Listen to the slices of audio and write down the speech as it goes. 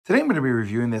Today I'm going to be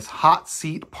reviewing this hot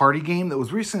seat party game that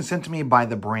was recently sent to me by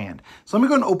the brand. So let me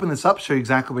go and open this up, show you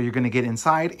exactly what you're going to get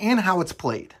inside and how it's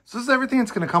played. So this is everything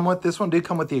it's going to come with. This one did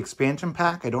come with the expansion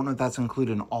pack. I don't know if that's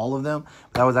included in all of them,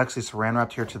 but that was actually saran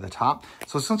wrapped here to the top.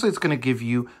 So essentially it's going to give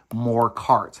you more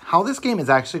cards. How this game is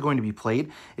actually going to be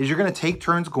played is you're going to take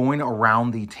turns going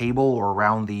around the table or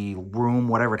around the room,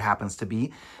 whatever it happens to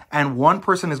be. And one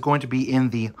person is going to be in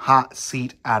the hot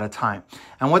seat at a time.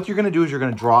 And what you're going to do is you're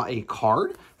going to draw a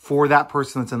card for that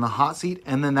person that's in the hot seat,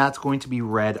 and then that's going to be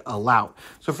read aloud.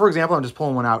 So for example, I'm just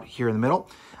pulling one out here in the middle.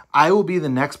 I will be the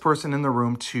next person in the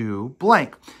room to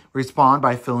blank. Respond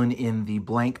by filling in the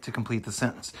blank to complete the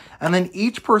sentence. And then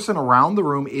each person around the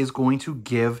room is going to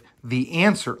give the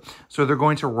answer. So they're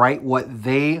going to write what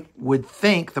they would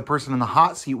think the person in the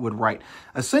hot seat would write.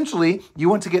 Essentially, you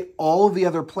want to get all of the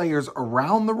other players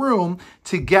around the room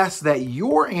to guess that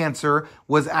your answer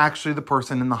was actually the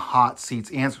person in the hot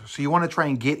seat's answer. So you want to try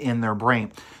and get in their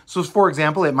brain. So for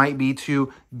example, it might be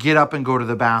to get up and go to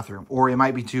the bathroom, or it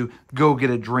might be to go get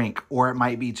a drink, or it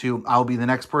might be to, I'll be the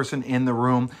next person in the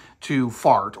room to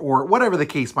fart, or whatever the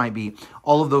case might be.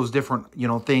 All of those different,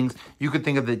 things you could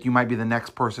think of that you might be the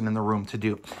next person in the room to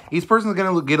do. Each person is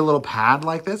going to get a little pad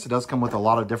like this. It does come with a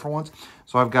lot of different ones.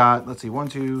 So I've got, let's see, 1,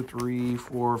 2, 3,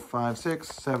 4, 5, 6,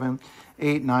 7,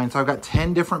 8, 9. So I've got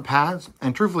 10 different pads.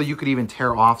 And truthfully, you could even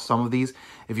tear off some of these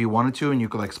if you wanted to, and you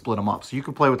could like split them up. So you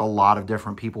could play with a lot of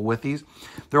different people with these.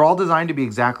 They're all designed to be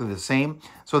exactly the same.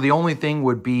 So the only thing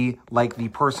would be like the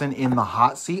person in the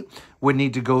hot seat would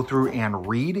need to go through and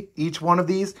read each one of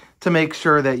these to make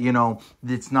sure that,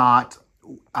 it's not,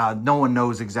 no one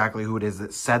knows exactly who it is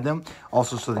that said them.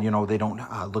 Also, so that, they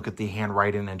don't look at the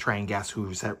handwriting and try and guess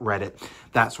who read it,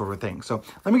 that sort of thing. So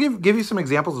let me give you some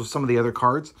examples of some of the other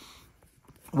cards.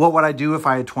 What would I do if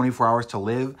I had 24 hours to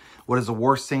live? What is the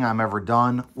worst thing I've ever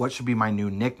done? What should be my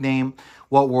new nickname?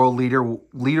 What world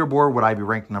leaderboard would I be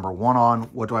ranked number 1 on?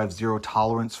 What do I have 0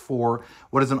 tolerance for?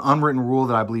 What is an unwritten rule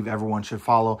that I believe everyone should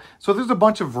follow? So there's a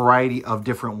bunch of variety of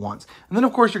different ones. And then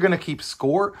of course you're going to keep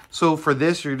score. So for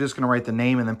this, you're just going to write the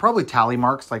name and then probably tally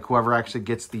marks, like whoever actually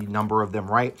gets the number of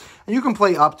them right. And you can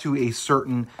play up to a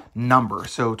certain number.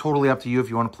 So totally up to you if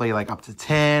you want to play like up to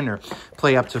 10 or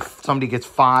play up to somebody gets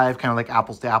 5, kind of like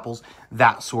apples to apples.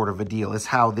 That sort of a deal is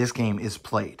how this game is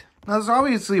played. Now, there's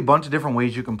obviously a bunch of different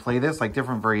ways you can play this, like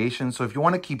different variations. So if you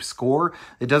want to keep score,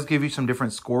 it does give you some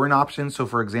different scoring options. So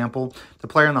for example, the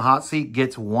player in the hot seat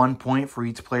gets 1 point for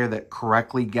each player that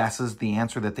correctly guesses the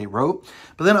answer that they wrote.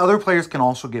 But then other players can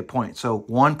also get points. So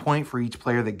 1 point for each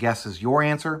player that guesses your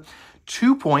answer.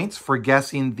 2 points for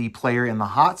guessing the player in the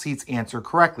hot seat's answer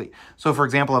correctly. So for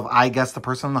example, if I guess the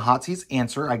person in the hot seat's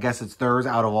answer, I guess it's theirs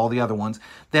out of all the other ones,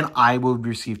 then I will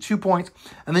receive 2 points.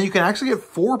 And then you can actually get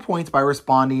 4 points by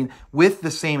responding with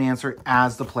the same answer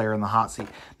as the player in the hot seat.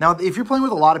 Now, if you're playing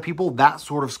with a lot of people, that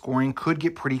sort of scoring could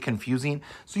get pretty confusing.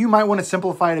 So you might want to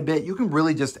simplify it a bit. You can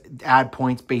really just add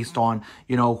points based on,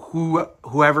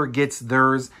 whoever gets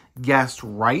theirs guessed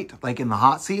right, like in the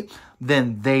hot seat,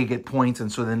 then they get points,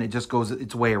 and so then it just goes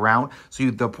its way around. So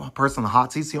the person in the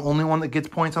hot seat is the only one that gets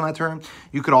points on that turn.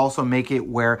 You could also make it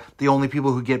where the only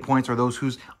people who get points are those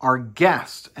who are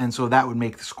guessed, and so that would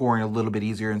make the scoring a little bit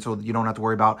easier, and so you don't have to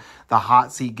worry about the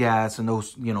hot seat guess and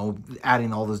those,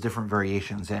 adding all those different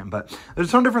variations in. But there's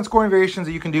some different scoring variations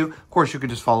that you can do. Of course, you can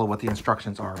just follow what the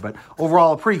instructions are, but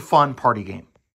overall, a pretty fun party game.